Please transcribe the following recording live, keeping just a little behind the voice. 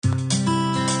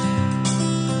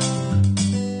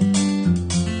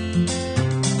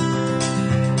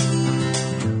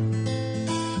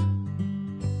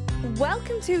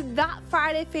to That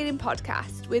Friday Feeling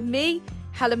podcast with me,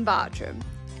 Helen Bartram.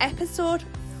 Episode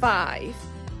 5,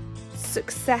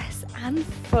 Success and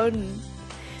Fun.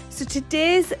 So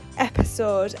today's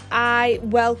episode, I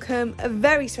welcome a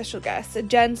very special guest, a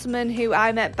gentleman who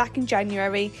I met back in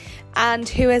January and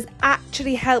who has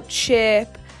actually helped shape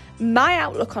my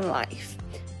outlook on life.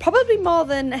 Probably more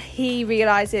than he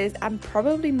realises and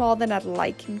probably more than I'd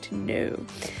like him to know.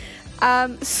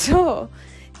 So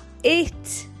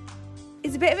it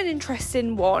is a bit of an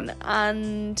interesting one,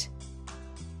 and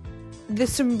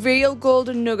there's some real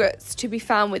golden nuggets to be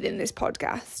found within this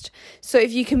podcast. So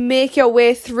if you can make your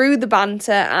way through the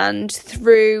banter and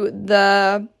through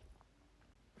the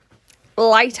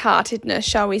lightheartedness,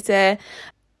 shall we say,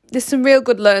 there's some real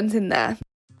good learns in there.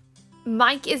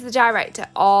 Mike is the director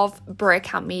of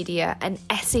Breakout Media, an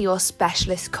SEO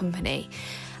specialist company.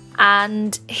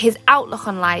 And his outlook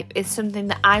on life is something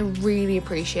that I really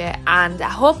appreciate, and I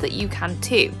hope that you can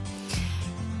too.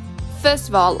 First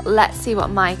of all, let's see what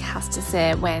Mike has to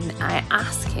say when I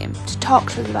ask him to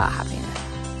talk to us about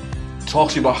happiness. Talk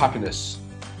to you about happiness.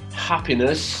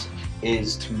 Happiness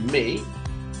is, to me,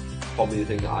 probably the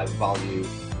thing that I value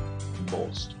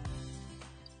most.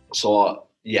 So,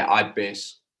 yeah, I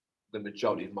base the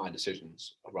majority of my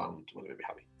decisions around will it make me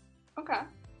happy. Okay.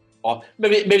 Or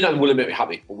maybe not will it make me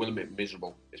happy, but will it make me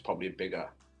miserable is probably a bigger...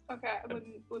 Okay,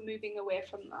 we're moving away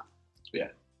from that. Yeah,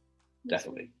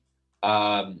 definitely.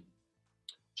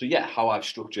 So yeah, how I've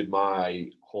structured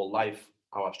my whole life,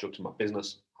 how I've structured my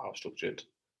business, how I've structured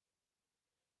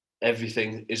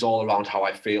everything is all around how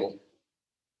I feel.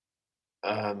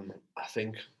 I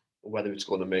think whether it's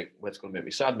going to make me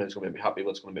sad, whether it's going to make me happy,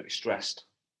 whether it's going to make me stressed,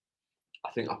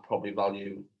 I think I probably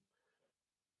value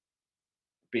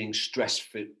being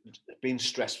stress-free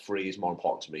is more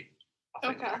important to me. I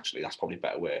think actually that's probably a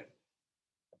better way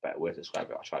to describe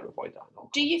it. I try to avoid that.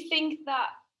 Do you think that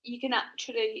you can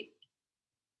actually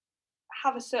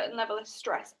have a certain level of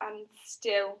stress and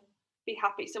still be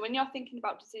happy? So when you're thinking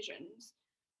about decisions,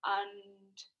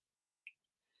 and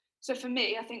so for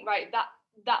me, I think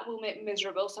that will make me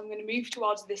miserable. So I'm going to move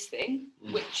towards this thing,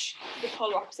 which the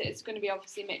polar opposite is going to be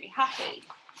obviously make me happy.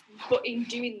 But in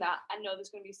doing that, I know there's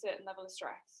going to be a certain level of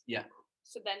stress. Yeah.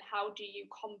 So then how do you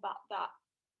combat that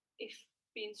if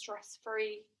being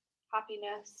stress-free,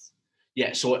 happiness?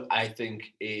 Yeah, so I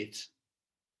think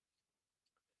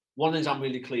one of the things I'm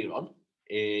really clear on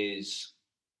is,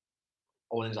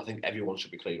 one of the things I think everyone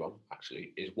should be clear on,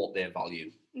 actually, is what they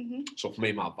value. Mm-hmm. So for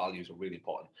me, my values are really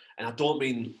important. And I don't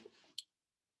mean,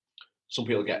 some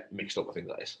people get mixed up with things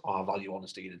like this. Oh, I value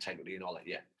honesty and integrity and all that.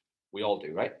 Yeah, we all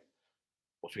do, right?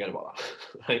 But forget about that,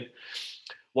 right?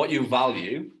 What you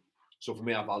value, so for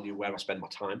me, I value where I spend my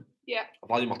time. Yeah. I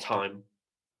value my time.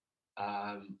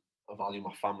 I value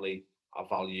my family. I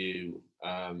value,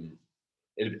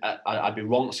 I'd be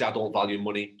wrong to say I don't value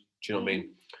money. Do you know what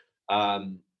I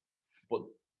mean? But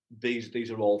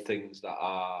these are all things that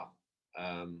are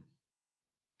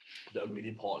really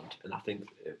important, and I think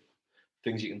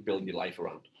things you can build your life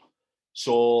around.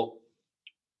 So,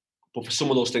 but for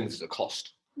some of those things, there's a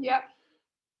cost. Yeah.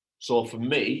 So for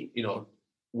me,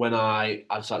 when I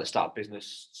decided to start a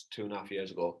business 2.5 years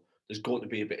ago, there's going to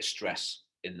be a bit of stress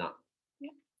in that.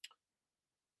 Yeah.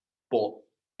 But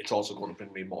it's also going to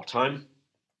bring me more time,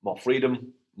 more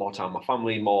freedom, more time with my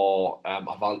family, more. I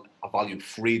value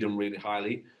freedom really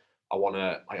highly.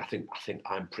 I think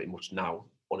I'm pretty much now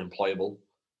unemployable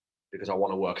because I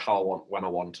want to work how I want, when I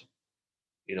want,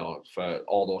 for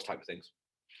all those type of things.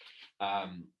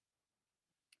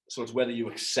 So it's whether you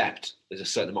accept there's a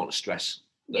certain amount of stress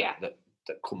that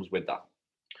comes with that.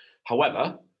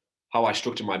 However, how I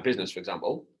structure my business, for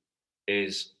example,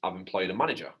 is I've employed a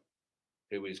manager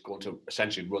who is going to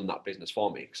essentially run that business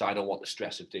for me because I don't want the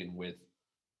stress of dealing with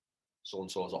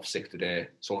so-and-so's off sick today.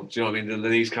 So, do you know what I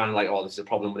mean? These kind of like, oh, there's a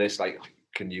problem with this. Like,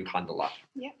 can you handle that?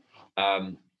 Yeah.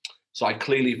 So I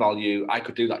clearly value, I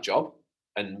could do that job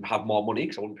and have more money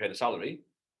because I wouldn't pay the salary,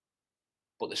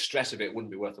 but the stress of it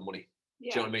wouldn't be worth the money.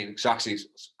 Yeah. Do you know what I mean? Exactly,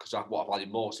 because what I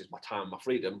value most is my time, my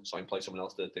freedom, so I employ someone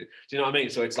else to do. Do you know what I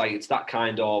mean? So it's that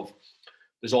kind of,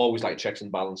 there's always like checks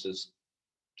and balances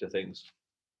to things.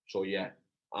 So yeah,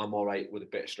 I'm all right with a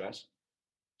bit of stress,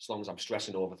 as long as I'm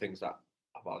stressing over things that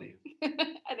I value. And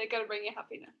they're going to bring you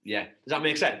happiness. Yeah. Does that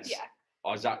make sense? Yeah.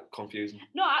 Or is that confusing?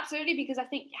 No, absolutely, because I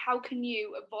think how can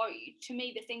you avoid, to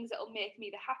me, the things that will make me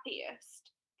the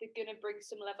happiest, they're going to bring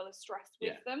some level of stress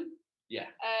with them. Yeah.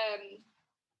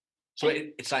 So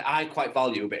it's like I quite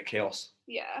value a bit of chaos.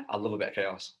 Yeah. I love a bit of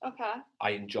chaos. Okay.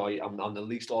 I'm the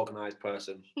least organised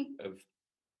person of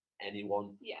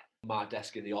anyone. Yeah. My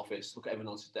desk in the office, look at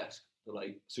everyone else's desk. They're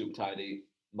like super tidy.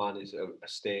 Mine is a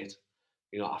state.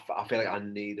 You know, I feel like I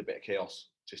need a bit of chaos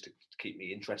just to keep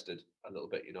me interested a little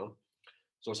bit, you know.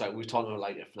 So it's like we were talking to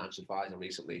like a financial advisor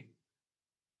recently,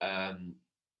 and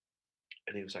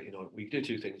he was like, you know, we could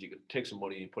do two things. You could take some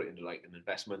money and put it into like an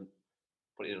investment,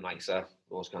 put it in an ISA,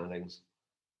 those kind of things,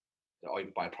 or you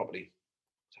could buy a property.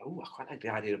 So, oh, I quite like the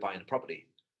idea of buying a property,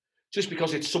 just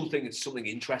because it's something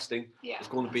interesting. Yeah. There's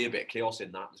going to be a bit of chaos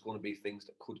in that. There's going to be things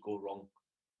that could go wrong.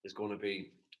 There's going to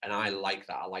be, and I like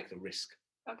that. I like the risk.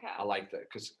 Okay. I like that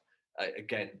because,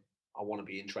 again, I want to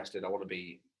be interested. I want to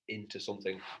be into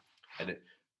something, and it,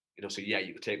 you know, so yeah,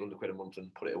 you could take £100 a month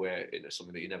and put it away into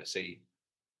something that you never see,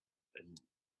 and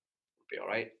be all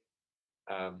right.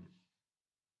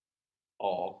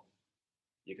 Or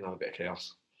you can have a bit of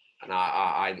chaos, and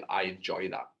I enjoy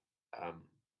that.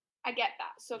 I get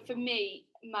that. So for me,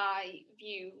 my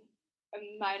view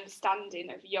and my understanding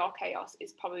of your chaos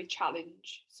is probably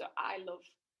challenge. So I love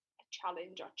a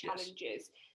challenge or challenges. Yes.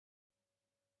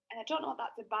 And I don't know what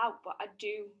that's about, but I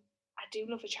do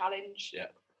love a challenge. Yeah.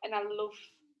 And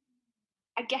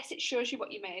I guess it shows you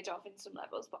what you're made of in some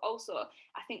levels, but also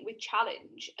I think with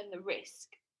challenge and the risk,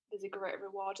 there's a great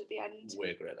reward at the end.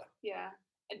 Way greater. Yeah.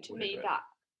 And to me,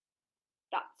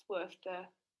 that's worth the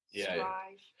strive.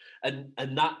 Yeah.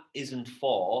 And that isn't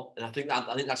for, and I think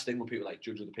that's the thing when people like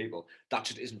judge other people, that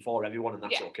just isn't for everyone, and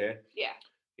that's okay. Yeah.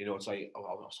 You know, it's like, I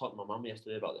was talking to my mum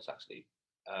yesterday about this actually.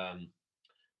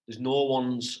 There's no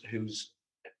one's whose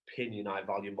opinion I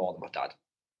value more than my dad.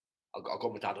 I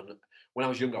got my dad on, when I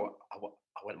was younger,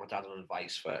 I went to my dad on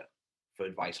advice for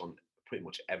advice on pretty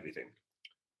much everything.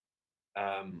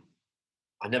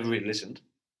 I never really listened,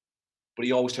 but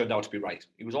he always turned out to be right.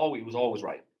 He was always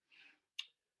right.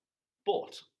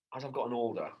 But as I've gotten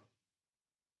older,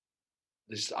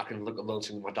 I can look at little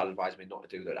things my dad advised me not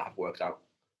to do that I've worked out.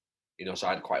 You know, so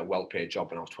I had quite a well-paid job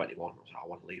when I was 21. I was like, I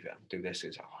want to leave it and do this.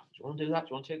 He's like, oh, do you want to do that? Do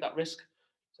you want to take that risk?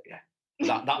 So yeah.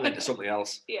 That led to something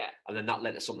else. Yeah. And then that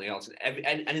led to something else. And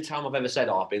any time I've ever said,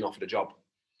 oh, I've been offered a job,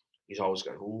 he's always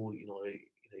going, oh, you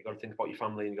got to think about your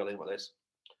family and you got to think about this.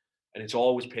 And it's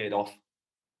always paid off.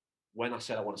 When I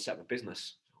said I want to set up a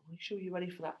business, are you sure you're ready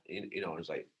for that? You know, I was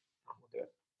like, I'm going to do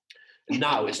it. And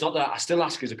now it's not that I still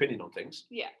ask his opinion on things.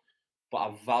 Yeah. But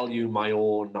I value my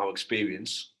own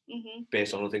experience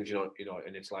based on other things, you know,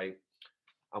 and it's like,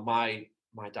 and my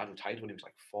dad retired when he was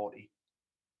like 40.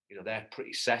 You know, they're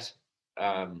pretty set.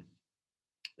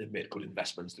 They've made good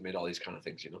investments. They made all these kind of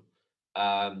things, you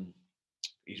know.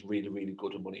 He's really, really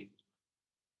good at money.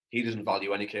 He doesn't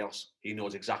value any chaos. He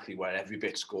knows exactly where every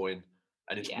bit's going,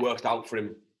 and it's worked out for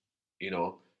him, you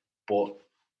know. But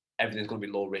everything's going to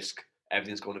be low risk.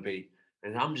 Everything's going to be,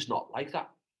 and I'm just not like that.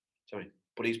 Sorry,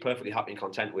 but he's perfectly happy and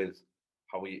content with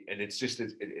how and it's just,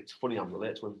 it's funny. I'm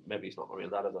related to him. Maybe he's not my real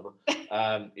dad. I don't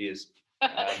know. He is.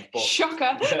 But,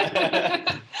 shocker.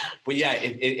 But yeah,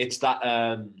 it's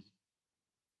that.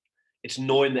 It's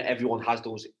knowing that everyone has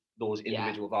those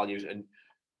individual values, and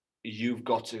you've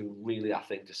got to really, I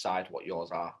think, decide what yours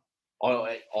are,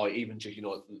 or even just, you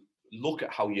know, look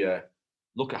at how you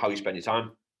spend your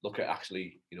time. Look at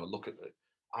actually, you know,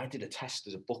 I did a test.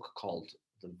 There's a book called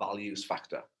The Values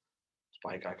Factor. It's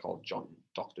by a guy called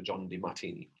Dr. John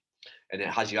DeMartini, and it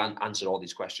has you answer all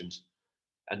these questions,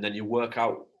 and then you work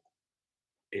out.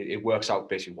 It works out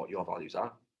basically what your values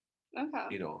are. Okay.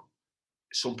 You know,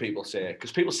 some people say,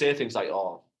 because people say things like,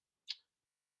 "Oh,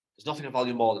 there's nothing I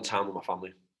value more than time with my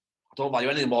family. I don't value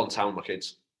anything more than time with my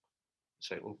kids."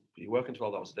 I say, well, you're working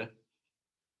 12 hours a day.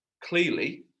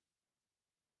 Clearly,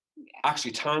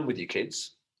 actually, time with your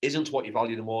kids isn't what you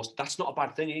value the most. That's not a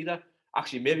bad thing either.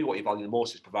 Actually, maybe what you value the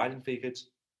most is providing for your kids,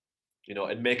 you know,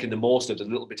 and making the most of the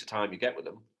little bit of time you get with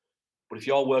them. But if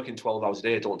you're working 12 hours a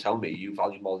day, don't tell me you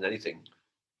value more than anything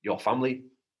your family.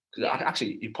 Because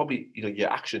actually, you probably, you know,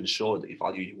 your actions show that you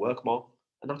value your work more,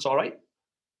 and that's all right.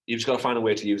 You've just got to find a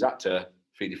way to use that to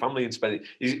feed your family and spend it.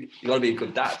 You got to be a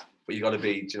good dad, but you got to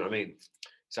be, do you know what I mean?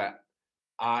 So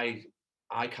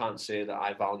I can't say that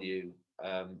I value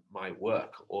my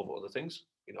work over other things.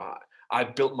 You know, I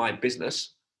built my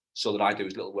business so that I do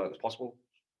as little work as possible.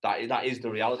 That is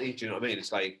the reality. Do you know what I mean?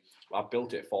 It's like I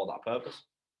built it for that purpose.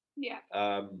 Yeah.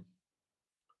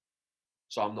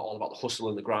 So I'm not all about the hustle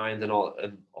and the grind and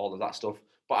all of that stuff.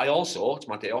 But I also, it's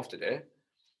my day off today,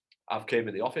 I've came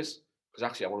in the office because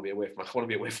actually I want to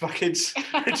be away from my kids. Do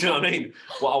you know what I mean?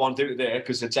 What I want to do today,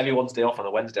 because it's everyone's day off on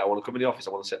a Wednesday, I want to come in the office.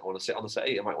 I want to sit on the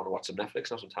settee. I might want to watch some Netflix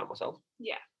and have some time myself.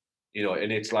 Yeah. You know, and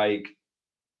it's like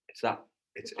it's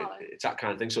that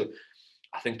kind of thing. So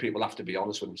I think people have to be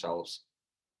honest with themselves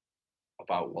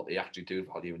about what they actually do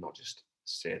value and not just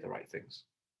say the right things.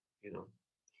 You know.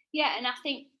 Yeah, and I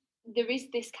think there is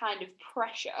this kind of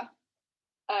pressure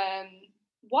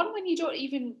one, when you don't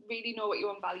even really know what your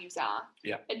own values are,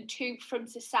 and two, from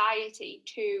society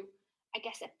to, I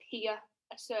guess, appear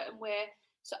a certain way.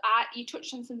 So you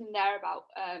touched on something there about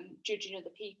judging other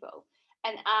people,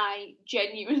 and I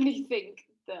genuinely think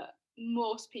that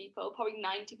most people, probably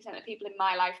 90% of people in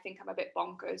my life, think I'm a bit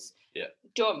bonkers.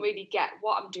 Don't really get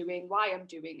what I'm doing, why I'm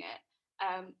doing it,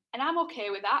 and I'm okay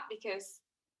with that because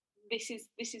this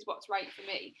is what's right for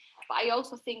me. But I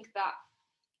also think that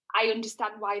I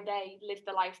understand why they live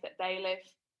the life that they live,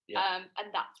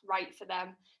 and that's right for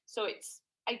them. So it's,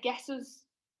 I guess, us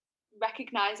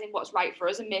recognising what's right for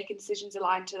us and making decisions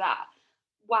aligned to that,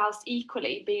 whilst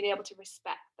equally being able to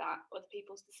respect that other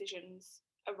people's decisions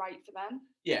are right for them.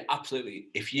 Yeah, absolutely.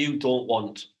 If you don't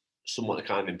want someone to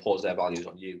kind of impose their values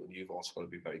on you, and you've also got to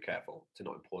be very careful to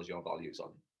not impose your values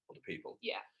on other people.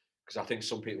 Yeah. Because I think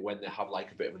some people, when they have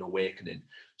like a bit of an awakening,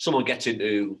 someone gets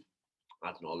into,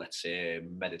 I don't know, let's say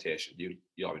meditation.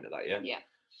 You're into that, yeah? Yeah.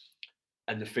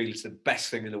 And they feel it's the best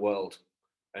thing in the world.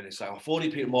 And it's like,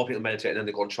 40 more people meditate, and then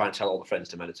they go and try and tell all the friends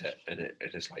to meditate. And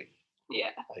it's like,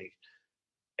 like,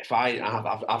 if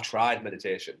I've tried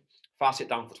meditation. If I sit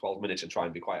down for 12 minutes and try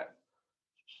and be quiet,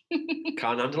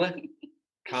 can't handle it.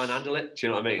 Can't handle it. Do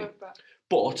you know what I mean?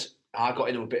 But I got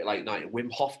into a bit like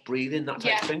Wim Hof breathing, that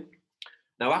type of thing.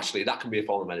 Now, actually, that can be a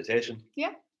form of meditation. Yeah.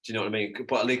 Do you know what I mean?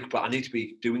 But I need to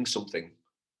be doing something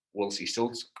whilst you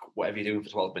still, whatever you're doing for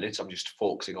 12 minutes, I'm just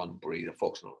focusing on breathing,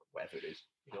 focusing on whatever it is,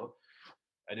 you know?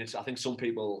 And I think some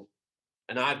people,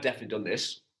 and I've definitely done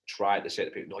this, tried to say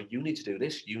to people, no, you need to do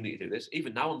this, you need to do this.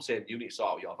 Even now I'm saying you need to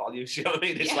sort out your values, you know what I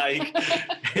mean?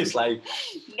 It's like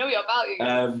know your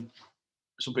values.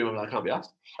 Some people are like, I can't be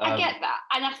asked. I get that.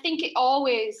 And I think it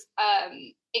always,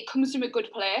 it comes from a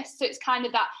good place. So it's kind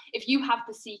of that, if you have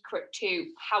the secret to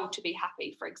how to be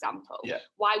happy, for example,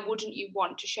 why wouldn't you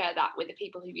want to share that with the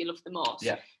people who you love the most?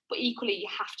 Yeah. But equally, you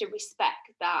have to respect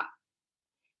that.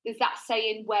 There's that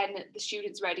saying, when the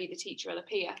student's ready, the teacher will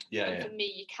appear. Yeah, and for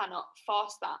me, you cannot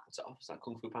force that. What's that,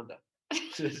 Kung Fu Panda?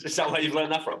 Is that where you've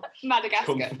learned that from?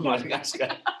 Madagascar.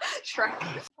 Madagascar. Shrek.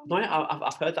 No,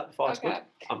 I've heard that before. It's good.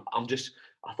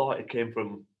 I thought it came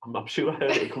from, I'm sure I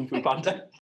heard it in Kung Fu Panda.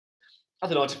 I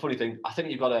don't know, it's a funny thing. I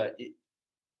think you've got to,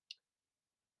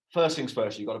 first things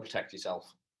first, you've got to protect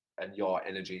yourself and your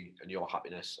energy and your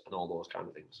happiness and all those kind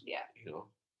of things. Yeah. You know?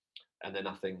 And then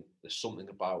I think there's something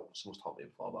about, someone's taught me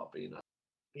before about being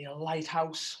a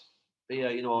lighthouse, be a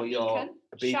beacon.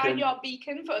 Shine your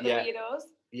beacon for other weirdos.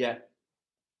 Yeah.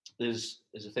 There's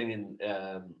a thing in,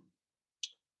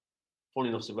 funny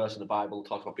enough, the verse in the Bible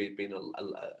talks about being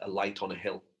a light on a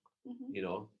hill, you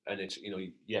know, and it's, you know,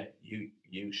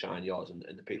 you shine yours and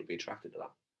the people be attracted to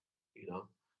that, you know,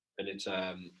 and it's,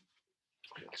 I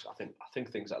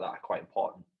think things like that are quite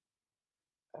important,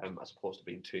 as opposed to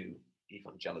being too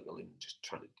evangelical and just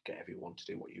trying to get everyone to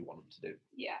do what you want them to do.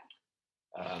 Yeah.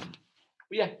 But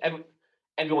yeah,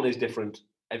 everyone is different.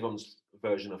 Everyone's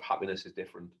version of happiness is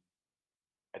different.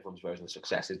 Everyone's version of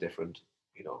success is different,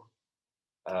 you know.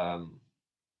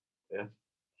 Yeah.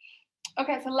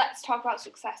 Okay, so let's talk about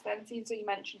success then, since you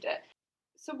mentioned it.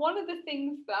 So one of the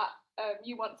things that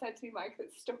you once said to me, Mike,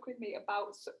 that stuck with me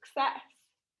about success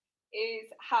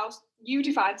is how you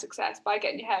define success by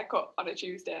getting your hair cut on a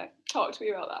Tuesday. Talk to me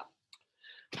about that.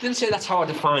 I didn't say that's how I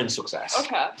define success.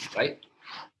 Okay. Right?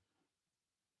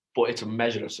 But it's a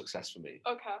measure of success for me.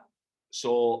 Okay.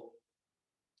 So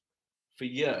for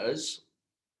years,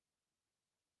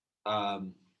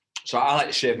 so I like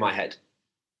to shave my head,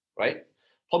 right?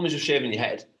 Problem is with shaving your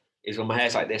head is when my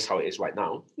hair's like this, how it is right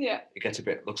now. Yeah. It gets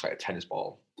looks like a tennis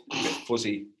ball, a bit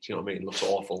fuzzy. Do you know what I mean? It looks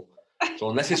awful. So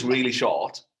unless it's really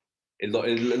short, it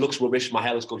looks rubbish. My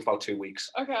hair looks good for about 2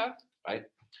 weeks. Okay. Right?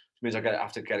 Which means I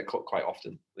have to get it cut quite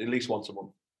often, at least once a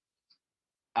month.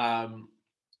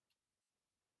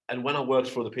 And when I worked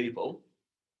for other people,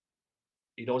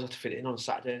 you'd always have to fit it in on a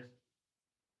Saturday.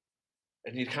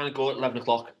 And you'd kind of go at 11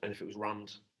 o'clock, and if it was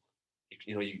rammed,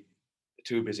 you're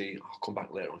too busy, I'll come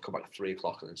back later, I'll come back at 3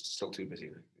 o'clock, and it's still too busy.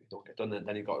 You don't get done,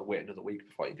 then you've got to wait another week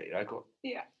before you get your haircut.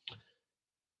 Yeah.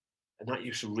 And that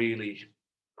used to really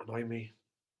annoy me,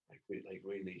 like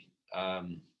really.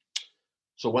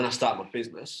 So when I started my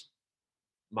business,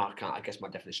 I guess my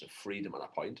definition of freedom at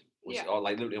that point was,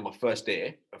 like literally on my first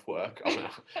day of work,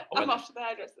 I'm off to the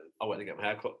hairdressers. I went to get my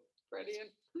haircut.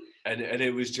 Brilliant. And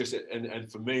it was just,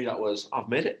 and for me that was, I've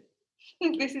made it.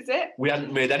 This is it. We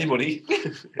hadn't made any money.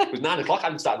 It was 9 o'clock, I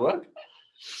hadn't started work.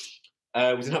 We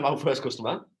didn't have our first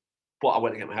customer, but I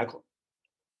went to get my haircut.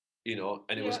 You know,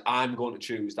 and it was, I'm going to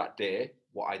choose that day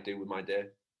what I do with my day.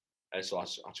 And so I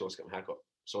chose to get my haircut.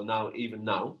 So even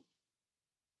now,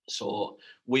 so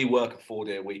we work a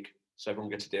 4-day week. So everyone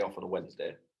gets a day off on a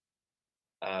Wednesday.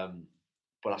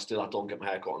 But I don't get my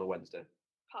haircut on a Wednesday.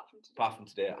 Apart from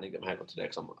today, I need to get my haircut today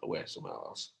because I'm away somewhere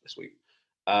else this week.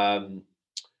 But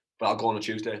I'll go on a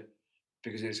Tuesday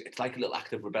because it's like a little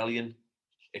act of rebellion.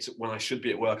 It's when I should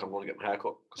be at work, I'm going to get my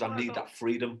haircut because I need that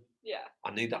freedom. Yeah.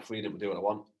 I need that freedom to do what I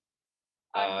want.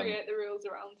 I create the rules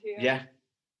around here. Yeah.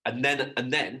 And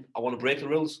then I want to break the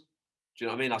rules. Do you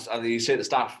know what I mean? You say to the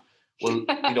staff, well,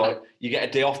 you get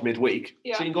a day off midweek, so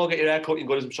you can go get your haircut, you can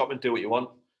go to some shopping, do what you want.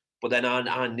 But then I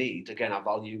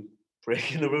value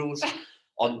breaking the rules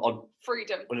on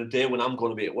freedom. On a day when I'm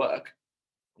going to be at work,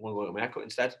 I'm going to go get my haircut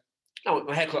instead. Now,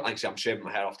 my haircut, like I say, I'm shaving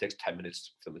my hair off, takes 10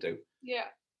 minutes for them to do. Yeah.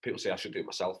 People say I should do it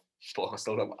myself, but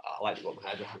I like to go my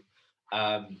hair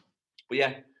down. But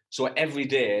yeah, so every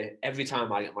day, every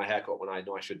time I get my haircut when I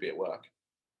know I should be at work,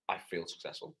 I feel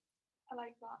successful. I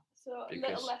like that. So a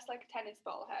little less like a tennis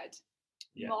ball head,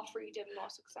 more freedom, more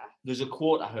success. There's a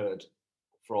quote I heard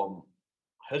from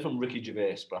Ricky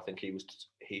Gervais, but I think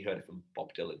he heard it from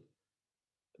Bob Dylan.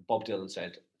 Bob Dylan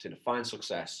said, to define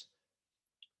success,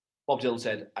 Bob Dylan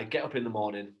said, I get up in the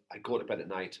morning, I go to bed at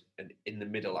night, and in the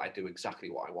middle, I do exactly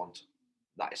what I want.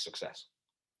 That is success.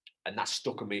 And that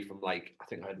stuck with me from I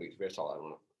think I heard Ricky Gervais talk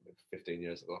about 15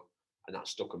 years ago, and that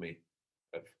stuck with me.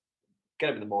 Of get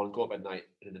up in the morning, go to bed at night,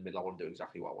 and in the middle, I want to do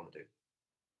exactly what I want to do.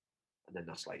 And then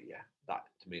that's that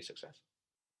to me is success.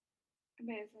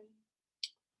 Amazing.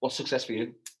 What's success for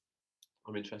you?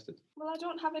 I'm interested. Well, I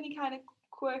don't have any kind of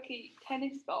quirky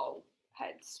tennis ball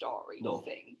head story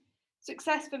thing.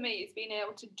 Success for me is being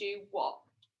able to do what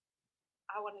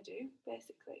I want to do,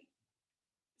 basically.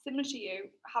 Similar to you,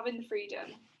 having the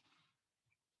freedom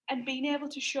and being able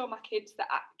to show my kids that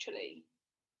actually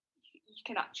you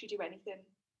can actually do anything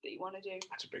that you want to do.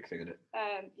 That's a big thing, isn't it?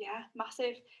 Yeah,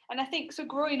 massive. And I think, so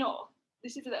growing up,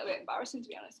 this is a little bit embarrassing to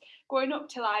be honest, growing up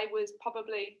till I was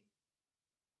probably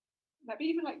maybe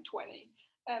even 20,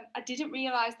 I didn't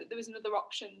realise that there was another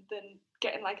option than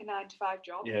getting a 9-to-5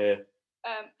 job. Yeah.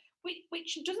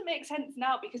 Which doesn't make sense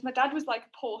now because my dad was a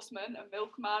postman, a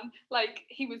milkman,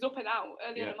 he was up and out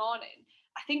early in the morning.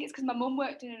 I think it's because my mum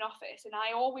worked in an office and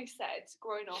I always said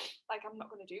growing up, I'm not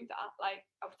going to do that.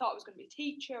 I thought I was going to be a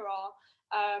teacher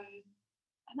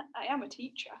and I am a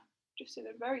teacher, just in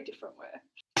a very different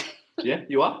way. Yeah,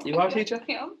 you are? You are a teacher?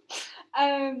 I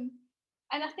am.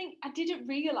 And I think I didn't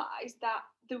realise that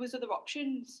there was other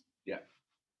options. Yeah.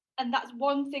 And that's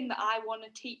one thing that I want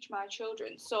to teach my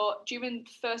children. So during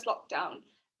the first lockdown,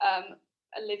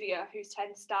 Olivia, who's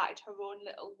 10, started her own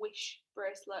little wish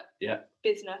bracelet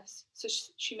business. So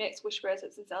she makes wish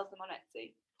bracelets and sells them on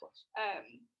Etsy.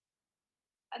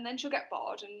 And then she'll get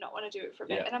bored and not want to do it for a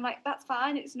bit. And I'm like, that's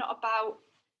fine. It's not about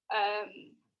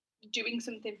doing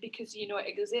something because you know it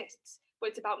exists, but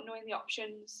it's about knowing the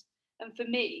options. And for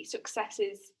me, success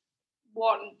is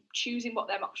one, choosing what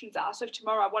them options are. So if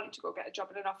tomorrow I wanted to go get a job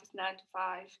in an office 9 to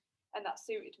 5 and that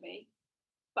suited me,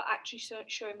 but actually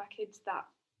showing my kids that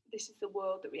this is the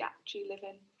world that we actually live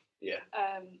in. Yeah.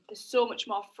 There's so much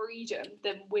more freedom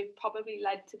than we're probably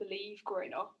led to believe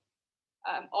growing up,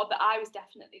 or that I was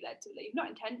definitely led to believe, not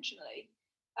intentionally,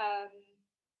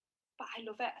 but I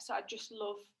love it. So I just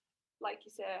love, like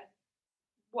you say,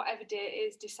 whatever day it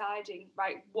is, deciding,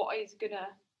 right, what is gonna.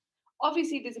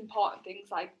 Obviously, there's important things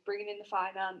like bringing in the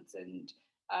finance and,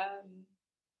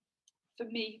 for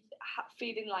me,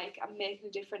 feeling like I'm making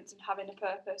a difference and having a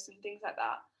purpose and things like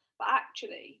that. But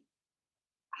actually,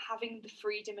 having the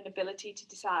freedom and ability to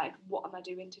decide what am I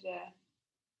doing today.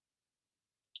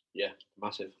 Yeah,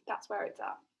 massive. That's where it's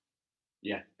at.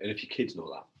 Yeah, and if your kids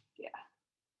know that. Yeah.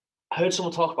 I heard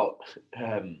someone talk about,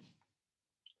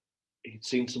 he'd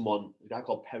seen someone, a guy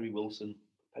called Perry Wilson,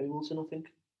 I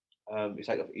think. It's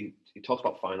he talks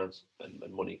about finance and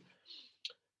money,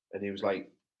 and he was like,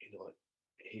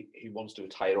 he wants to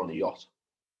retire on a yacht,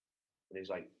 and he's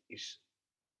like,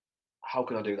 how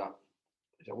can I do that?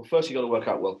 He's like, well, first you got to work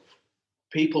out, well,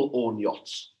 people own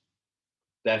yachts,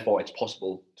 therefore it's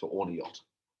possible to own a yacht.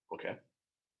 Okay,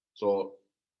 so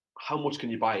how much can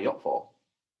you buy a yacht for?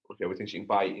 Okay, we think you can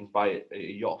buy a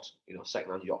yacht,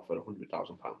 second-hand yacht for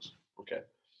 £100,000. Okay.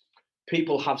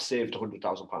 People have saved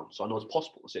 £100,000, so I know it's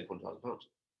possible to save £100,000.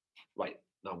 Right,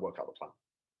 now work out the plan.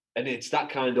 And it's that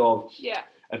kind of... Yeah.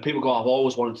 And people go, I've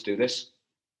always wanted to do this.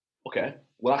 Okay,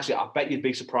 well, actually, I bet you'd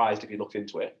be surprised if you looked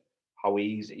into it, how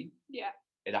easy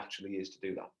it actually is to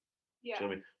do that. Yeah. Do you know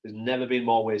what I mean? There's never been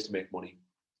more ways to make money.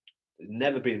 There's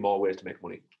never been more ways to make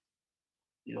money.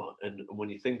 And when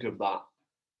you think of that,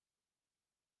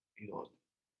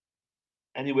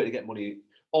 any way to get money,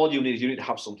 all you need to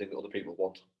have something that other people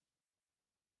want.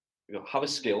 Have a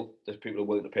skill that people are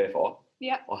willing to pay for,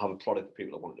 or have a product that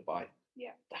people are wanting to buy.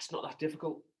 Yeah, that's not that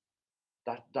difficult.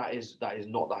 that is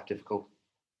not that difficult,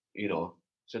 you know.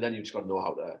 So then you just got to know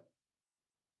how to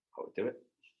do it,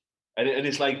 and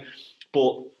it's like,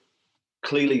 but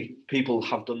clearly people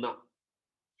have done that.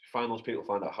 Find those people,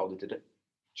 find out how they did it.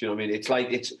 Do you know what I mean? It's like,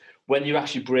 it's when you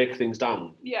actually break things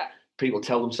down. Yeah. People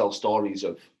tell themselves stories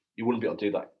of, you wouldn't be able to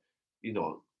do that. You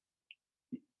know,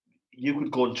 you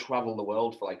could go and travel the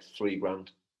world for like $3,000.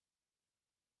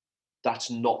 That's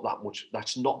not that much.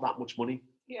 That's not that much money.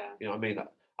 Yeah. You know what I mean?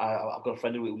 I've got a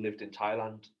friend who lived in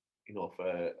Thailand, you know,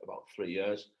 for about 3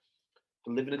 years.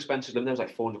 The living expenses living there was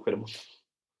like £400 a month.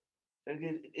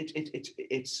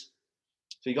 It's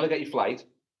so you got to get your flight,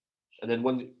 and then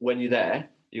when you're there,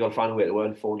 you got to find a way to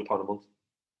earn £400 a month.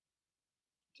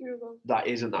 Doable. That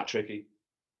isn't that tricky,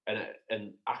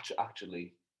 and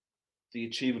actually, the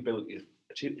achievability is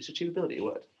achievability a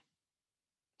word?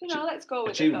 I don't know. Let's go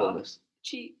with achievableness.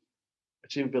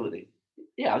 Achievability.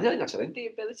 Yeah, I think that's the thing. The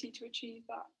ability to achieve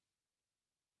that.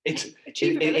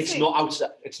 It's not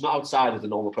outside. It's not outside of the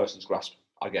normal person's grasp.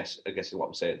 I guess is what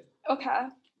I'm saying. Okay.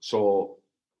 So,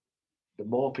 the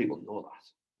more people know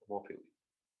that, the more people.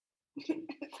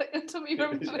 It's like a tummy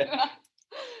rump.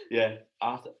 Yeah,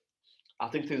 I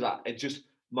think things like it just,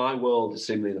 my world has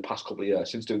seemingly in the past couple of years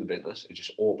since doing the business, it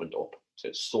just opened up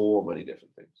to so many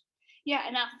different things. Yeah,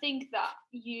 and I think that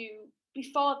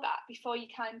before you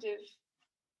kind of,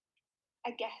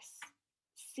 I guess,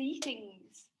 see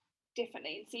things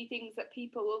differently and see things that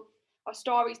people or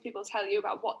stories people tell you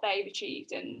about what they've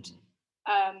achieved, and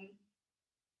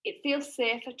it feels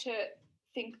safer to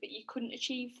think that you couldn't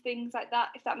achieve things like that,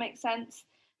 if that makes sense.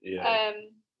 Yeah.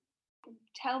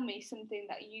 Tell me something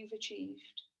that you've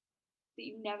achieved that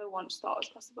you never once thought was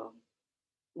possible.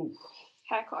 Oof.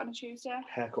 Haircut on a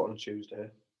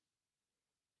Tuesday.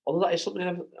 Although that is something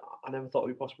I never thought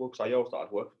would be possible, because I always thought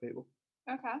I'd work for people.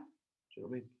 Okay. Do you know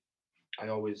what I mean? I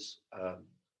always,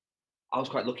 I was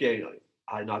quite lucky.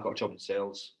 I got a job in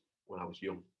sales when I was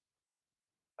young,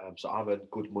 so I've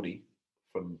earned good money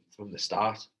from the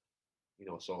start. You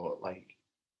know, so like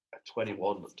at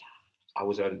 21, I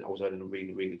was earning a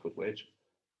really, really good wage.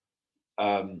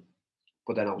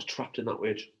 But then I was trapped in that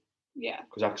wage. Yeah.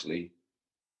 Because actually,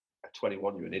 at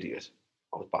 21, you're an idiot.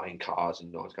 I was buying cars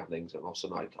and all those kind of things, and all of a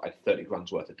sudden I had 30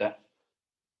 grand's worth of debt.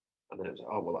 And then it was like,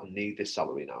 oh, well, I need this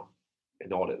salary now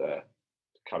in order to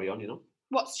carry on, you know.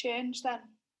 What's changed then?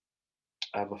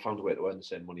 I found a way to earn the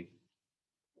same money.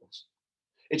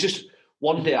 It's just,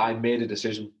 one day I made a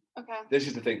decision. Okay. This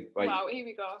is the thing, right? Wow, here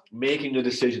we go. Making a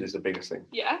decision is the biggest thing.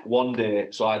 Yeah. One day,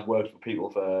 so I'd worked for people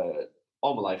for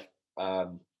all my life.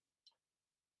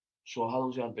 So how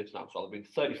long has it been now? So I've been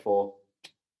 34.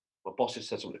 My boss had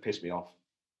said something to piss me off.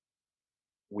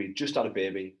 We just had a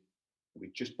baby. We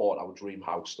just bought our dream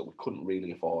house that we couldn't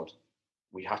really afford.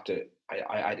 We had to.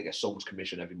 I had to get so much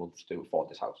commission every month to afford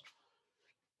this house.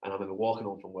 And I remember walking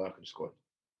home from work and just going,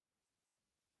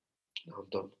 "No, I'm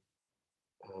done.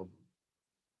 I'm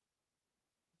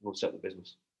going to set the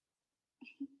business."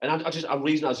 And I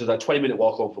reasoned, I was a 20-minute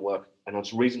walk home from work, and I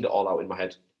just reasoned it all out in my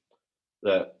head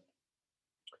that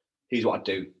here's what I'd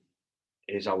do.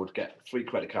 Is I would get 3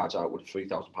 credit cards out with a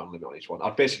 £3,000 limit on each one.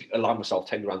 I'd basically allow myself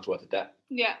 10 grand's worth of debt.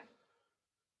 Yeah.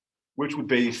 Which would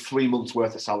be 3 months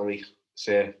worth of salary.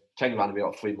 Say 10 grand would be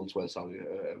about 3 months worth of salary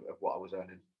of what I was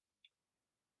earning.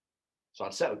 So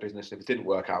I'd set up a business. If it didn't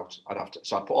work out, I'd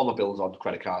put all my bills on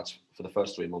credit cards for the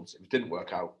first 3 months. If it didn't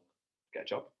work out, get a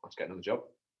job. I'd get another job.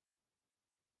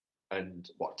 And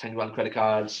 10 grand credit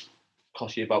cards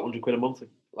cost you about £100 a month,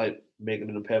 like making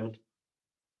an impairment.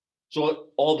 So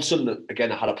all of a sudden,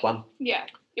 again, I had a plan. Yeah,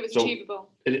 it was achievable.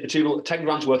 Achievable. 10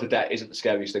 grand's worth of debt isn't the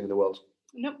scariest thing in the world.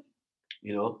 Nope.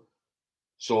 You know?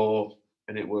 So,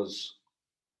 and it was,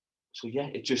 so yeah,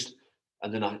 it just,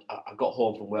 and then I got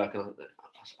home from work and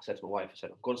I said to my wife, I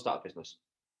said, I'm going to start a business.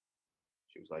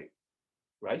 She was like,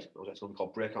 right. I was like, it's going to be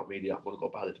called Breakout Media. I'm going to go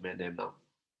buy the domain name now.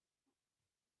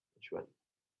 And she went,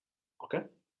 okay.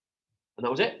 And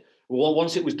that was it. Well,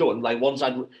 once it was done, like once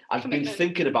I'd been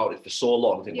thinking about it for so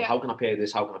long, thinking, well, how can I pay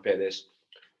this? How can I pay this?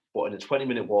 But in a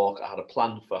 20-minute walk, I had a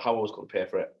plan for how I was going to pay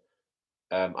for it.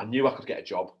 I knew I could get a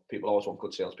job. People always want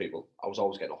good salespeople. I was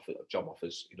always getting job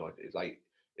offers. You know,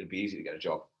 it'd be easy to get a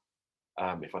job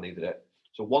if I needed it.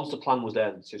 So once the plan was there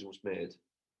and the decision was made,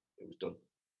 it was done.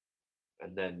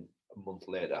 And then a month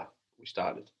later, we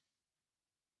started.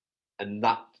 And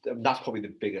that's probably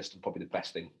the biggest and probably the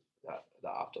best thing that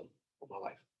I've done in my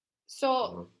life.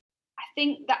 So I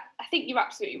think you're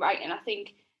absolutely right, and I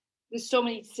think there's so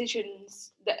many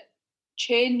decisions that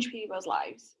change people's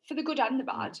lives for the good and the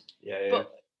bad. Yeah.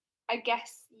 But I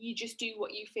guess you just do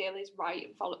what you feel is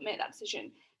right and make that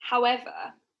decision. However,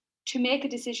 to make a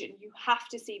decision, you have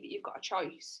to see that you've got a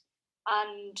choice.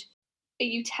 And are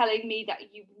you telling me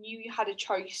that you knew you had a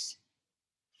choice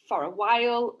for a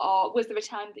while, or was there a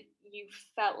time that you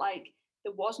felt like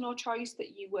there was no choice,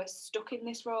 that you were stuck in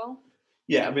this role?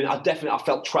 Yeah, I mean, I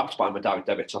felt trapped by my direct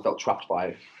debits. I felt trapped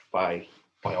by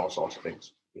all sorts of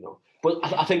things, you know. But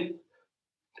I think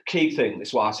the key thing, this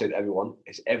is what I say to everyone,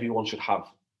 is everyone should have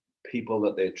people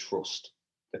that they trust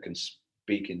that can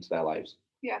speak into their lives.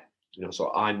 Yeah. You know,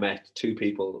 so I met two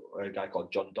people, a guy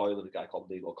called John Doyle and a guy called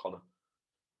Neil O'Connor,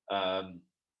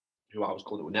 who I was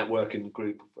going to a networking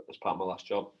group as part of my last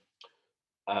job.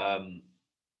 And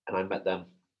I met them,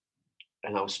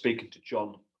 and I was speaking to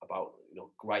John about, you know,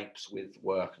 gripes with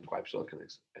work and gripes with other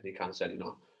things. And he kind of said, you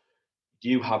know,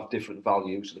 you have different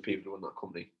values to the people who run that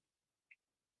company.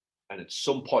 And at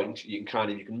some point you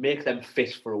can make them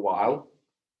fit for a while,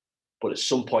 but at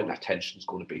some point that tension's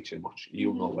going to be too much.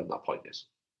 You'll know when that point is.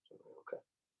 So, okay.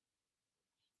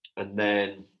 And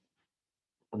then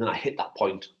I hit that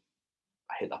point.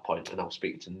 And I was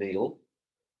speaking to Neil.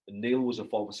 And Neil was a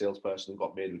former salesperson who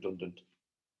got made redundant.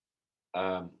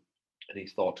 And he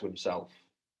thought to himself,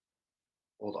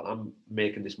 hold on, I'm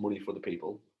making this money for the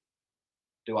people.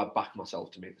 Do I back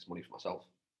myself to make this money for myself?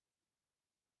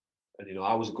 And, you know,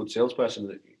 I was a good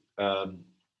salesperson, and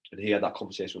he had that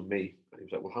conversation with me. And he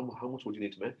was like, well, how much would you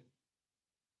need to make?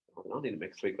 I need to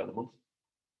make $3,000 a month.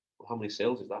 Well, how many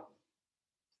sales is that?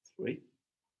 3.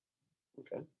 Okay.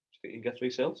 Do you think you can get 3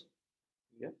 sales?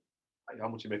 Yeah. How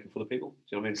much are you making for the people? Do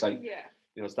you know what I mean? It's like, yeah.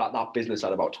 You know, it's that business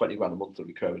had about $20,000 a month of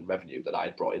recurring revenue that I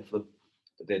had brought in for them,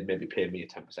 that they'd maybe pay me a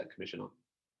 10% commission on.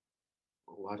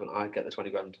 Well, why don't I get the 20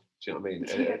 grand? Do you know what I mean?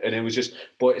 And it was just,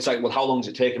 but it's like, well, how long does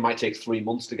it take? It might take 3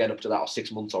 months to get up to that, or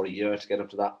 6 months, or a year to get up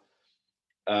to that.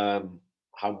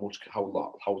 How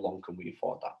long can we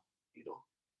afford that? You know,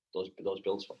 those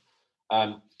bills for.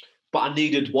 But I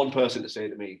needed one person to say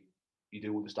to me, you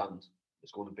do understand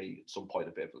there's going to be at some point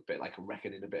a bit like a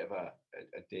reckoning, a bit of a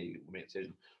day we make a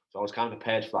decision. So I was kind of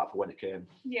prepared for that for when it came.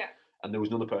 Yeah. And there was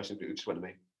another person who just went to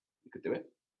me, you could do it.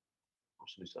 I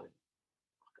was just like,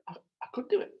 I could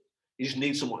do it. You just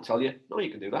need someone to tell you, no, you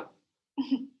can do that.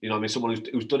 You know what I mean? Someone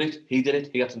who's done it, he did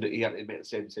it. He had to make the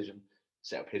same decision,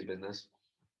 set up his business.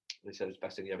 And he said it was the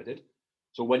best thing he ever did.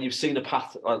 So when you've seen a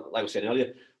path, like I was saying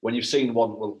earlier, when you've seen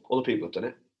one, well, other people have done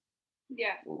it.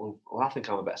 Yeah. Well, I think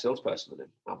I'm a better salesperson than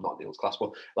him. I'm not Neil's class,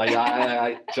 but like, do you know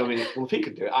what I mean? Well, if he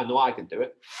can do it, I know I can do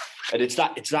it. And it's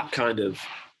that kind of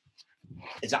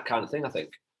thing, I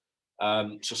think.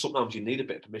 So sometimes you need a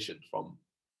bit of permission from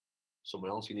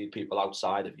someone else. You need people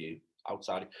outside of you,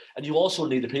 and you also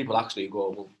need the people actually who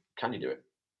go, well, can you do it?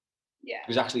 Yeah.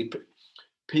 Because actually,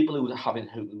 people who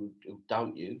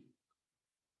doubt you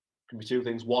can be two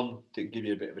things. One, they can give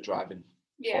you a bit of a driving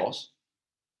force,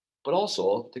 but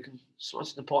also sometimes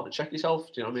it's important to check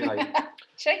yourself. Do you know what I mean? Like,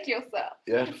 check yourself.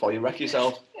 Yeah, before you wreck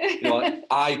yourself. You know, like,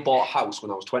 I bought a house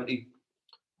when I was 20,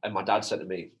 and my dad said to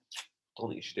me, "I don't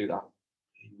think you should do that."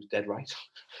 He was dead right.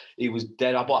 He was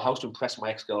dead. I bought a house to impress my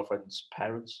ex-girlfriend's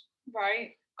parents.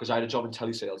 Right. Because I had a job in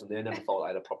telesales, and they never thought I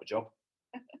had a proper job.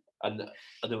 And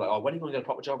they were like, "Oh, when are you going to get a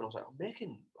proper job?" And I was like, I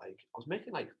was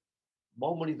making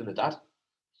more money than a dad.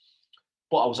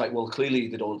 But I was like, well, clearly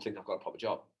they don't think I've got a proper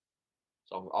job.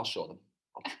 So I'll show them.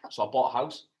 So I bought a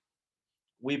house.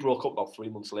 We broke up about 3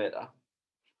 months later.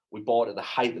 We bought at the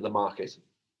height of the market.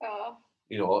 Oh.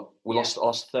 You know, we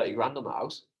lost 30 grand on the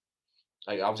house.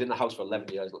 Like, I was in the house for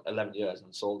 11 years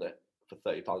and sold it for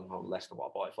 £30,000 less than what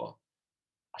I bought it for.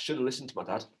 I should have listened to my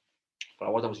dad, but I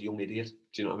was a young idiot.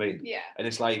 Do you know what I mean? Yeah. And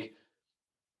it's like,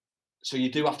 so you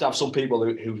do have to have some people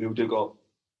who do go,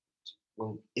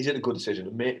 well, is it a good decision?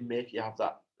 And make you have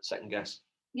that second guess.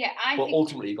 Yeah, but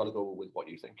ultimately you got to go with what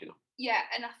you think, you know. Yeah,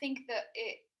 and I think that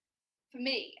for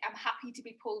me, I'm happy to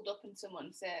be pulled up and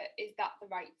someone say, is that the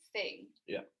right thing?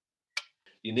 Yeah.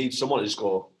 You need someone to just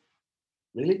go,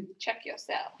 really? Check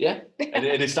yourself. Yeah. And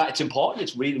it's important.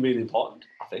 It's really, really important,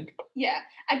 I think. Yeah,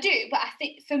 I do. But I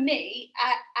think for me,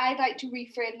 I like to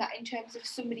reframe that in terms of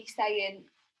somebody saying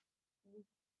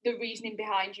the reasoning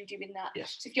behind you doing that.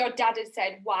 Yes. So if your dad had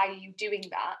said, why are you doing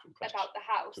that about the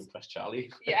house? To impress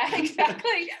Charlie. Yeah,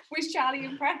 exactly. Was Charlie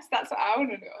impressed? That's what I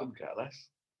want to know. Couldn't care less.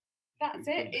 That's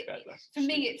it. For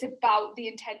me, it's about the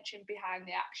intention behind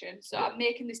the action. So I'm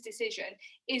making this decision.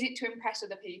 Is it to impress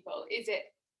other people? Is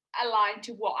it aligned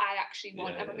to what I actually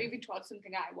want? Am I moving towards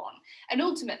something I want? And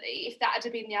ultimately, if that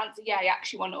had been the answer, I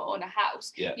actually want to own a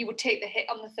house, you would take the hit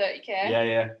on the 30k.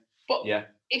 Yeah. But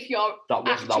if you're that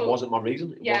wasn't my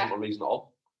reason. It wasn't my reason at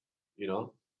all. You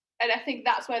know. And I think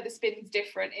that's where the spin's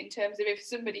different in terms of if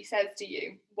somebody says to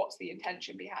you, what's the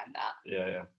intention behind that?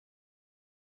 Yeah.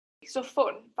 So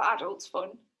fun for adults,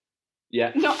 fun.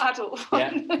 Yeah. Not adult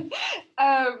fun.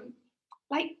 Yeah.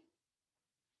 like,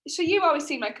 so you always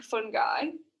seem like a fun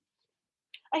guy.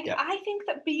 Like, Yeah. I think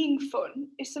that being fun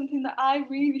is something that I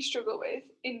really struggle with.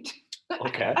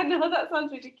 Okay. I know that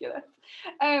sounds ridiculous.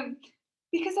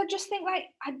 Because I just think, like,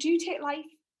 I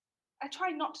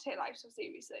try not to take life so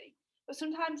seriously, but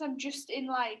sometimes I'm just in,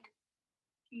 like,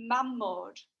 man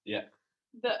mode. Yeah.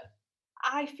 That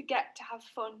I forget to have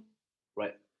fun.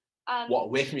 Right. And what,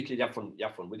 away from your kids? You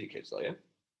have fun with your kids, though, yeah?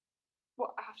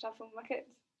 What, I have to have fun with my kids?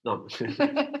 No.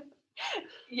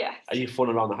 Yes. Are you fun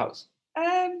around the house?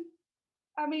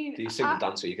 I mean, do you sing and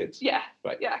dance with your kids? Yeah.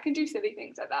 Right. Yeah, I can do silly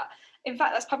things like that. In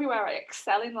fact, that's probably where I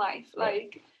excel in life.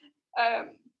 Right.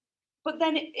 Like, but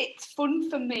then it's fun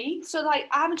for me. So, like,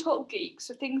 I'm a total geek.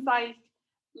 So things like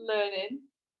learning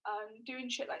and doing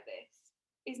shit like this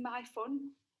is my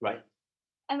fun. Right.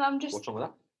 And I'm just... What's wrong with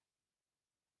that?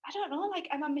 I don't know. Like,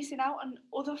 am I missing out on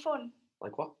other fun?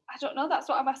 Like what? I don't know. That's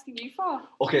what I'm asking you for.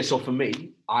 Okay, so for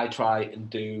me, I try and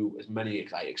do as many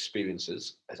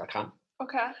experiences as I can.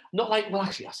 Okay. Not like, well,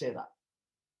 actually, I say that.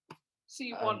 So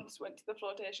you once went to the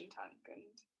flotation tank and...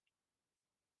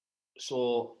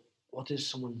 So what does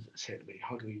someone say to me?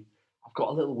 I've got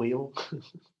a little wheel.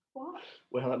 What?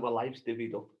 Where my life's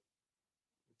divvied up.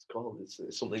 It's called, it's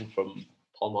something from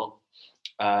Paul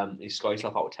Mott. He's got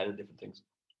himself out with 10 different things.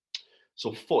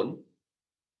 So fun,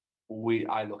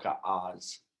 I look at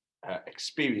as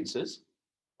experiences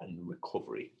and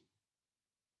recovery,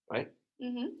 right?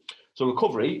 Mm-hmm. So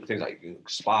recovery, things like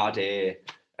spa day.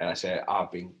 Say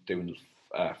I've been doing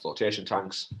flotation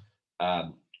tanks.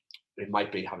 It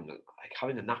might be having a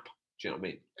nap. Do you know what I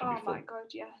mean? Oh my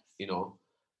god, yes. You know,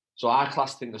 so I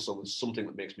class things as something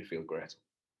that makes me feel great.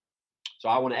 So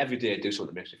I want to every day do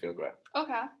something that makes me feel great.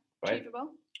 Okay. Right?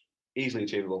 Achievable. Easily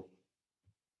achievable.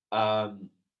 But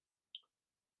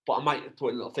I might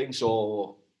put in little things,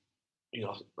 so you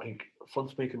know, like fun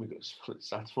for me can be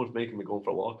fun for me can be going for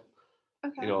a walk.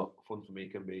 Okay. You know, fun for me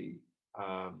can be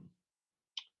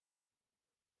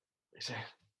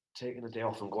taking a day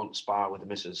off and going to spa with the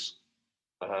missus.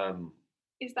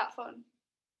 Is that fun?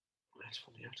 It's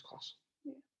fun, yeah, it's class.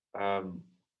 Yeah.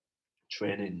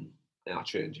 Training, I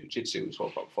train jiu-jitsu as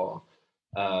well before.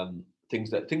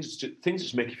 Things that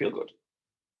just make you feel good,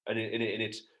 and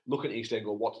it's looking at each day and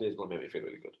go, what today is going to make me feel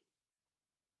really good,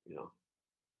 you know.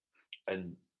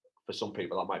 And for some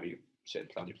people that might be sitting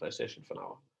playing your PlayStation for an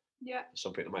hour. Yeah. For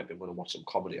some people it might be going to watch some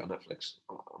comedy on Netflix.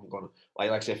 I'm going to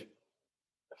like I say,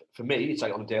 for me it's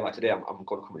like on a day like today I'm going to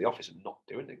come to the office and not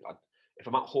do anything. If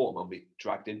I'm at home I'll be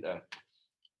dragged into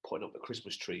putting up the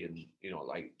Christmas tree and you know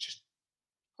like just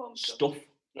home stuff.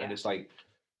 Yeah. And it's like,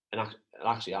 and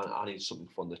actually, I need something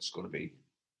fun that's going to be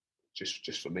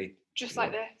just for me. Just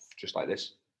like this. Just like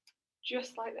this.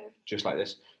 Just like this. Just like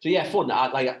this. So yeah, fun.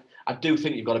 I do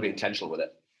think you've got to be intentional with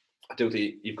it. I do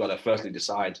think you've got to firstly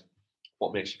decide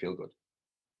what makes you feel good,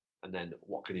 and then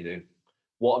what can you do?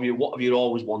 What have you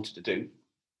always wanted to do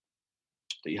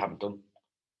that you haven't done?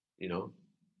 You know.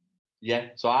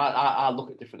 Yeah. So I look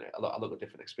at different. I look at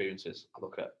different experiences. I've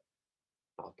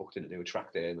booked in to do a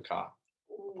track day in the car.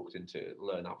 I booked in to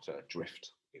learn how to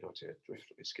drift, you know, to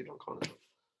drift with skid on corners.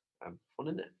 Fun,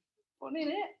 isn't it? Fun,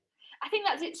 isn't it? I think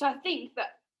that's it. So I think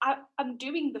that I'm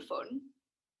doing the fun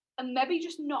and maybe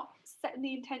just not setting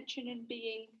the intention and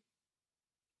being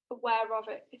aware of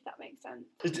it, if that makes sense.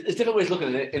 There's different ways of looking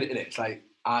at it. In it. It's like,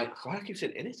 why do I keep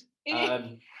saying in it?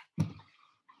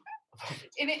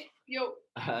 In it, yo.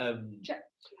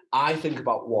 I think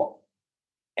about what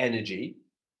energy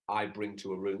I bring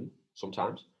to a room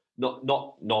sometimes. Not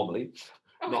normally,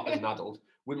 okay. Not as an adult.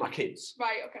 With my kids.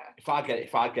 Right, okay. If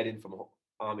I get in from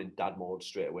I'm in dad mode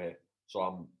straight away. So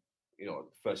I'm, you know,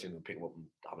 first thing I'm pick them up and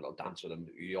have a little dance with them.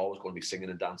 You're always going to be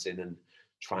singing and dancing and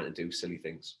trying to do silly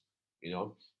things. You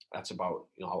know, that's about,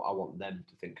 you know, I want them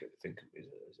to think it's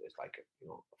like, you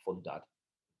know, a fun dad.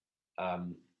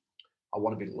 I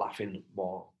want to be laughing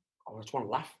more. I just want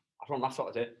to laugh. I want to laugh sort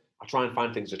of day. I try and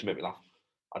find things just to make me laugh.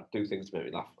 I do things to make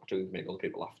me laugh. I do make other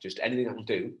people laugh. Just anything I can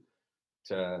do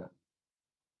to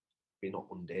be not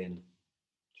mundane. Do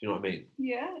you know what I mean?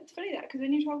 Yeah, it's funny that, because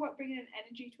when you talk about bringing an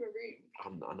energy to a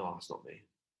room, I know that's not me.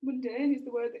 Mundane is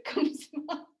the word that comes to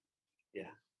mind.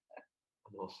 Yeah, I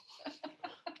know.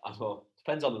 I know.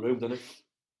 Depends on the room, doesn't it?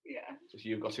 Yeah. Just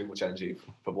you've got too much energy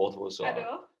for both of us, so I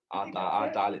know. I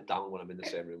dial it down when I'm in the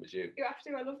same room as you. You have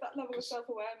to. I love that level of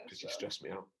self-awareness. Because you stress me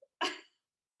out.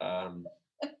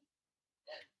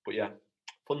 But yeah,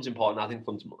 fun's important. I think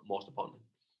fun's most important.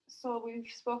 So we've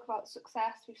spoke about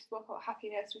success, we've spoke about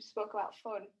happiness, we've spoke about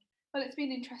fun. Well, it's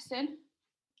been interesting.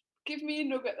 Give me a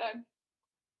nugget then.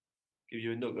 Give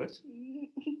you a nugget?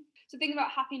 So think about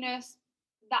happiness,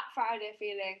 that Friday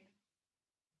feeling.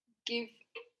 Give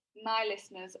my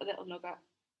listeners a little nugget.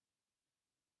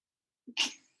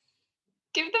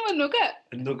 Give them a nugget.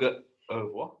 A nugget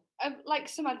of what? Like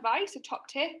some advice, a top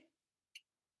tip.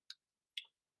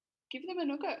 Give them a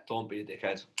nugget. Don't be a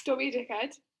dickhead. Don't be a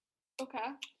dickhead. Okay.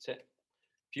 That's it.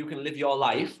 If you can live your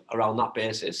life around that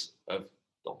basis of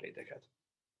don't be a dickhead,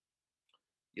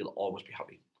 you'll always be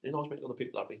happy. You'll always make other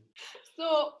people happy.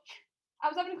 So, I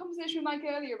was having a conversation with Mike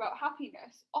earlier about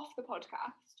happiness off the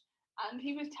podcast, and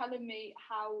he was telling me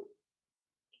how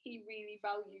he really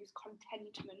values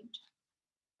contentment.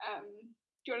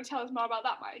 Do you want to tell us more about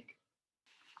that, Mike?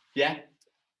 Yeah.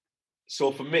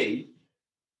 So for me,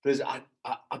 I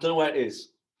don't know where it is.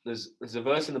 There's a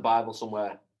verse in the Bible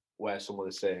somewhere where someone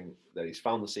is saying that he's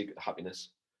found the secret to happiness,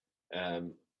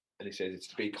 and he says it's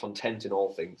to be content in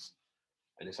all things.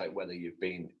 And it's like whether you've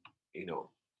been,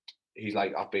 he's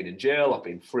like, I've been in jail, I've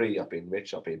been free, I've been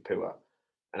rich, I've been poor,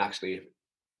 and actually,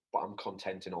 but I'm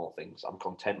content in all things. I'm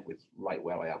content with right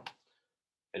where I am.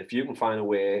 And if you can find a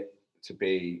way to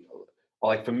be,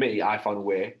 or like for me, I found a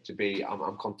way to be,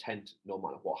 I'm content no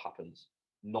matter what happens.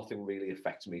 Nothing really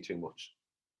affects me too much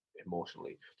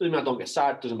emotionally. Doesn't mean I don't get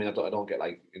sad, doesn't mean I don't get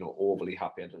like, overly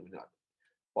happy, I don't mean that.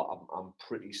 But I'm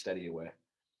pretty steady away.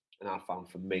 And I found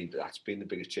for me that's been the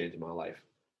biggest change in my life.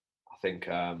 I think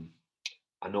I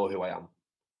know who I am.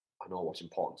 I know what's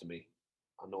important to me.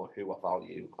 I know who I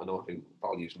value. I know who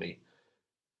values me.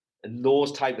 And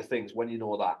those type of things, when you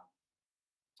know that,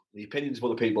 the opinions of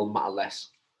other people matter less.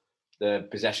 The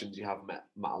possessions you have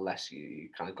matter less. You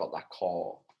kind of got that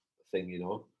core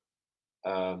thing,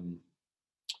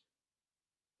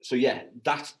 So yeah,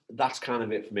 that's kind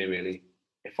of it for me, really.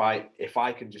 If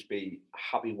I can just be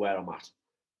happy where I'm at,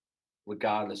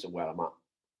 regardless of where I'm at,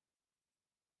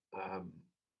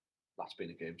 that's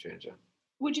been a game changer.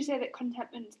 Would you say that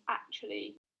contentment's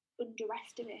actually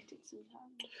underestimated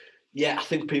sometimes? Yeah, I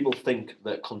think people think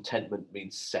that contentment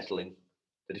means settling.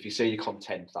 That if you say you're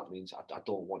content, that means I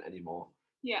don't want any more.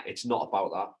 Yeah. It's not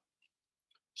about that.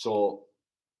 So,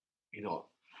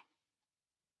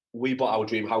 we bought our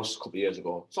dream house a couple of years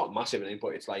ago. It's not massive anything,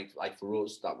 but it's like for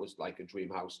us, that was like a dream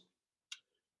house.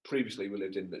 Previously, we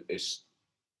lived in this,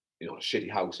 a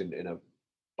shitty house in a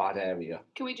bad area.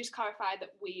 Can we just clarify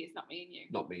that we is not me and you?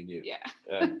 Not me and you.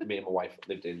 Yeah. Me and my wife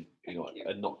lived in,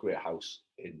 a not great house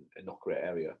in a not great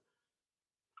area.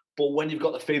 But when you've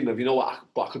got the feeling of,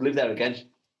 but I could live there again.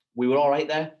 We were all right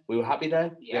there. We were happy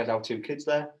there. Yeah. We had our 2 kids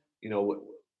there. It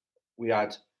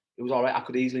was all right. I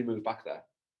could easily move back there.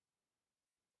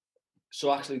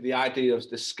 So actually the idea of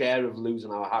the scare of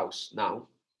losing our house now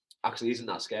actually isn't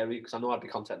that scary because I know I'd be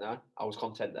content there. I was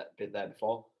content there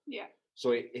before. Yeah.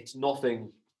 So it's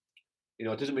nothing, it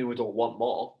doesn't mean we don't want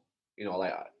more.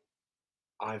 Like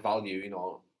I value,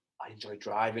 I enjoy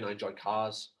driving, I enjoy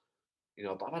cars,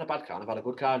 but I've had a bad car and I've had a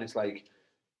good car, and it's like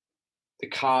the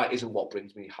car isn't what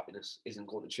brings me happiness, isn't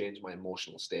going to change my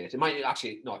emotional state. It might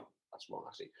actually, no, that's wrong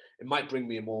actually. It might bring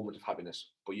me a moment of happiness,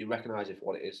 but you recognise it for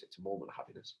what it is. It's a moment of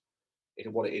happiness.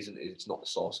 What it isn't, it's not the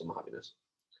source of my happiness.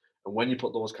 And when you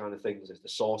put those kind of things as the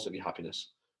source of your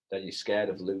happiness, then you're scared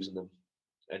of losing them.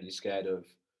 And you're scared of,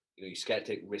 you're scared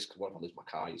to take risks. What if I lose my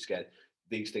car? You're scared.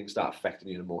 These things start affecting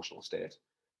your emotional state.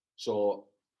 So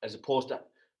as opposed to,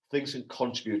 things can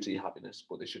contribute to your happiness,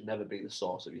 but they should never be the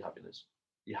source of your happiness.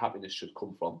 Your happiness should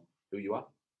come from who you are.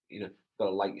 You've got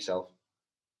to like yourself.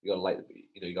 You got to like,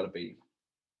 you got to be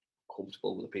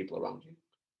comfortable with the people around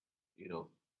you.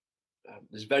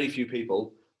 There's very few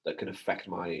people that can affect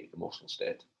my emotional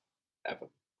state, ever,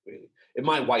 really. If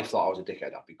my wife thought I was a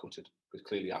dickhead, I'd be gutted, because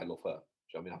clearly I love her.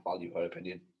 Do you know what I mean? I value her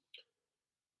opinion.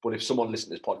 But if someone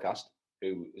listening to this podcast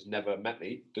who has never met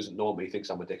me, doesn't know me, thinks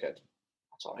I'm a dickhead,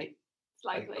 that's all right. It's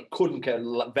likely. I couldn't care,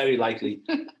 very likely,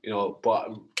 but,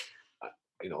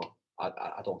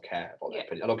 I don't care about their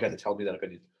opinion. I don't care to tell me their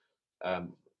opinion.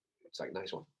 It's like,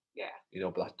 nice one. Yeah.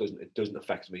 But it doesn't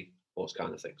affect me, those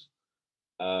kind of things.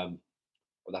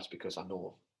 But that's because I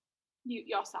know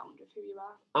you're sound with who you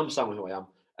are. I'm sound with who I am,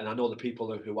 and I know the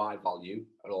people who I value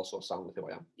are also sound with who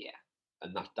I am. Yeah.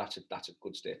 And that's a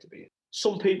good state to be in.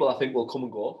 Some people I think will come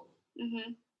and go.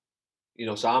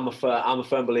 Mm-hmm. So I'm a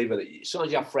firm believer that as soon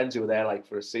as you have friends who are there like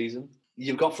for a season,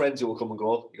 you've got friends who will come and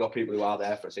go. You've got people who are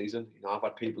there for a season. I've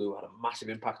had people who had a massive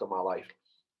impact on my life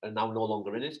and now no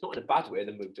longer in it. It's not in a bad way.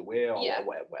 They moved away or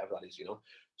whatever that is.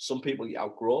 Some people you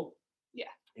outgrow. Yeah.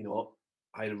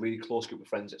 I had a really close group of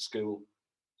friends at school.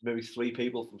 Maybe 3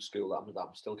 people from school that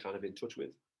I'm still kind of in touch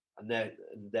with, and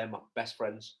they're my best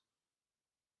friends.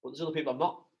 But there's other people I'm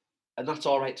not, and that's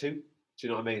all right too. Do you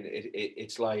know what I mean?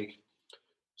 It's like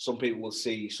some people will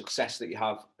see success that you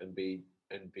have and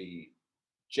be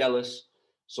jealous.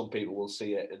 some people will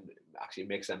see it and actually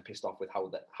makes them pissed off with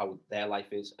how their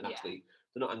life is, and actually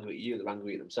they're not angry at you, they're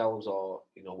angry at themselves, or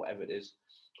whatever it is.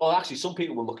 Or actually, some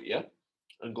people will look at you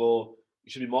and go,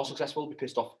 "You should be more successful." Be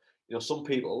pissed off. Some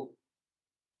people,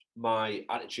 my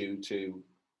attitude to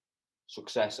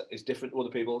success is different to other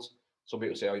people's. Some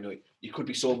people say, "Oh, you could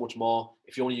be so much more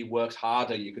if you only worked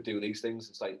harder. You could do these things."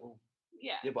 It's like, "Oh,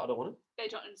 yeah, but I don't want to." They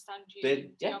don't understand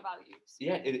your values.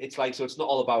 Yeah, it's like, so it's not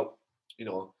all about,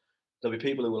 there'll be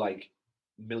people who are like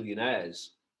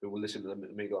millionaires who will listen to them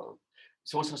and me go.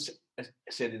 Someone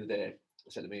said the other day,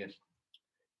 said to me,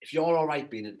 "If you're all right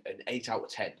being an 8 out of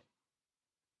 10,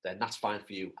 then that's fine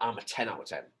for you. I'm a 10 out of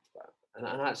 10. And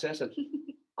I said,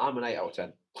 "I'm an 8 out of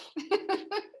 10.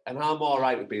 And I'm all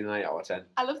right with being an 8 out of 10.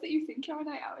 I love that you think you're an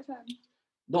 8 out of 10.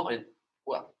 Not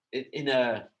in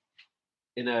a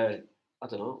I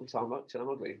don't know what you're talking about. You said I'm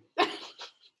ugly.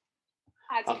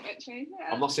 I didn't mention anything.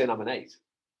 I'm not saying I'm an 8.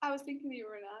 I was thinking you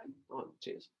were a 9. Oh,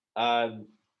 cheers.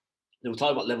 We're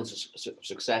talking about levels of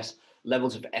success,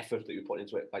 levels of effort that you put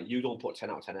into it. Like, you don't put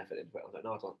 10 out of 10 effort into it. I was like,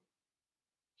 no, I don't.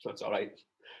 That's all right.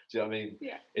 Do you know what I mean?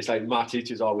 Yeah. It's like my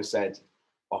teachers always said,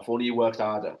 "Oh, if only you worked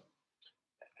harder."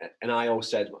 And I always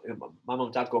said, my mum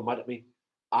and dad got mad at me.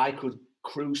 I could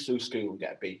cruise through school and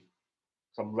get a B.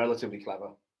 So I'm relatively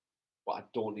clever, but I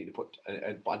don't need to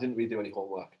but I didn't really do any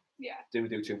homework. Yeah. Didn't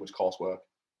do too much coursework,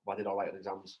 but I did all right on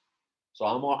exams. So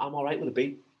I'm all right with a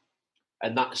B.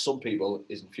 And that, to some people,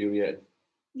 is infuriating.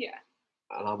 Yeah.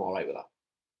 And I'm all right with that.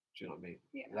 Do you know what I mean?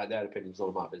 Yeah. Like, their opinion's none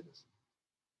of my business.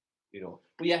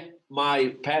 But yeah,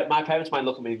 my parents might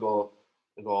look at me and go,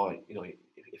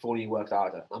 if only you worked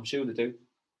harder. I'm sure they do.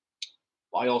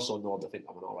 But I also know they think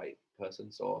I'm an all right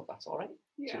person, so that's all right.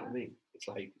 Yeah. Do you know what I mean? It's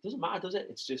like, it doesn't matter, does it?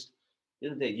 It's just, at the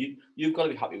end of the day, you've got to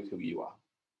be happy with who you are.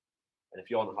 And if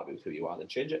you're not happy with who you are, then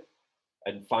change it.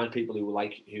 And find people who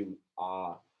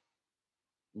are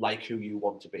like who you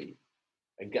want to be,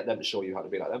 and get them to show you how to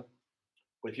be like them.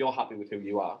 But if you're happy with who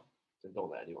you are, then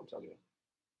don't let anyone tell you.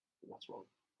 And that's wrong.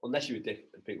 Unless you're a dick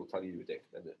and people tell you you're a dick,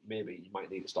 then maybe you might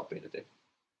need to stop being a dick.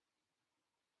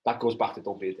 That goes back to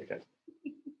don't be a dickhead.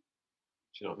 Do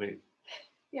you know what I mean?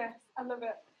 Yes, I love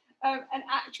it. An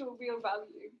actual real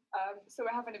value. So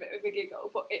we're having a bit of a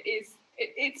giggle, but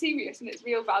it's serious and it's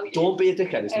real value. Don't be a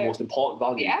dickhead is the most important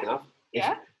value you can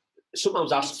have.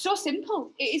 Sometimes it's so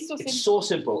simple. It is so simple. It's so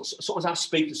simple. Sometimes I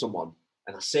speak to someone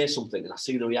and I say something and I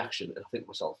see the reaction and I think to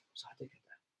myself, was I a dickhead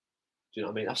there? Do you know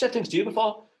what I mean? I've said things to you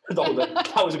before. That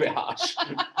was a bit harsh.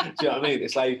 Do you know what I mean?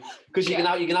 It's like, because you can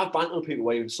have banter with people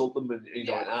where you insult them and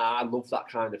like, I love that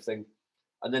kind of thing.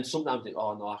 And then sometimes I think,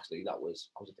 oh no, actually I was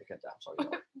a dickhead there. I'm sorry.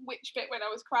 Which bit when I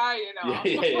was crying or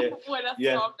when I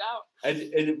stormed out.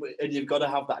 And you've got to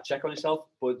have that check on yourself.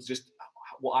 But just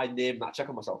what I name that check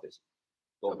on myself is,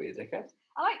 don't be a dickhead.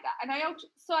 I like that. And I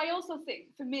also think,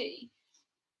 for me,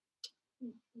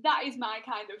 that is my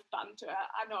kind of banter.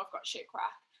 I know I've got shit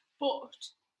crack, but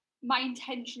my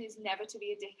intention is never to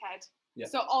be a dickhead. Yeah.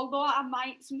 So although I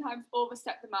might sometimes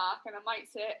overstep the mark and I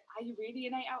might say, "Are you really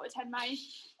an 8 out of 10, mate?"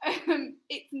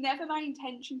 It's never my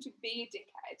intention to be a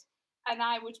dickhead. And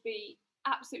I would be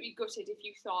absolutely gutted if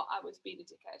you thought I was being a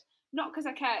dickhead. Not because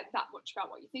I care that much about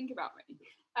what you think about me,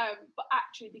 but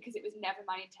actually because it was never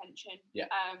my intention. Yeah.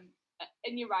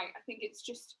 And you're right. I think it's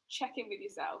just checking with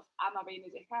yourself. Am I being a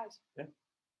dickhead? Yeah.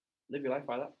 Live your life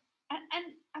by that. And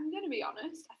I'm going to be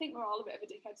honest. I think we're all a bit of a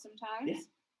dickhead sometimes. Yeah.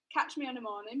 Catch me on a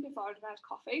morning before I've had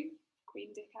coffee. Queen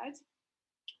dickhead.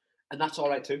 And that's all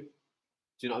right too. Do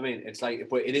you know what I mean? It's like,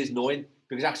 but it is knowing,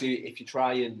 because actually if you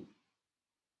try and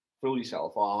fool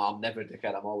yourself, I'm never a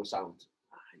dickhead, I'm always sound,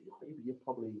 you're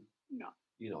probably not.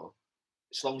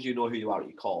 As long as you know who you are at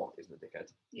your core, isn't a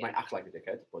dickhead. You might act like a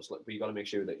dickhead, but you got to make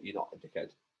sure that you're not a dickhead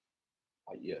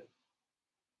at your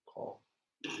core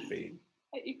being.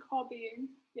 At your core being,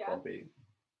 yeah. Core being.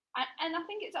 And I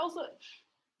think it's also,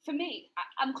 for me,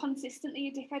 I'm consistently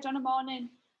a dickhead on a morning.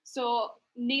 So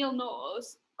Neil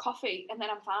knows coffee, and then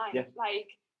I'm fine. Yeah. Like,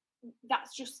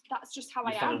 that's just how I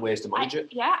am. You find ways to manage it.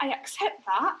 Yeah, I accept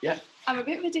that. Yeah. I'm a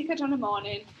bit of a dickhead on a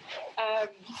morning.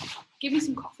 Give me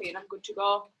some coffee and I'm good to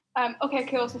go. Okay,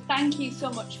 cool. So thank you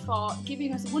so much for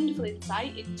giving us a wonderful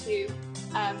insight into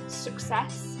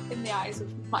success in the eyes of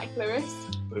Mike Lewis.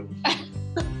 Boom.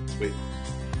 Sweet.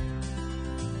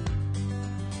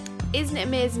 Isn't it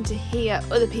amazing to hear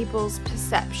other people's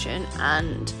perception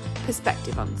and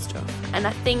perspective on stuff? And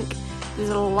I think there's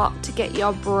a lot to get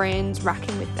your brains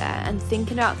racking with there and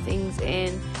thinking about things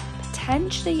in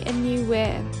potentially a new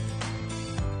way.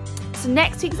 So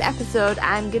next week's episode,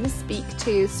 I'm going to speak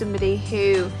to somebody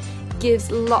who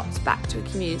gives lots back to a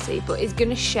community, but is going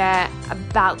to share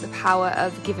about the power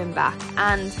of giving back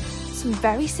and some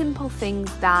very simple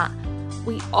things that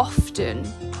we often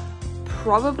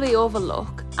probably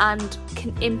overlook and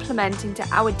can implement into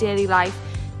our daily life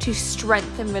to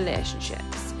strengthen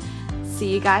relationships.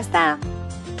 See you guys there.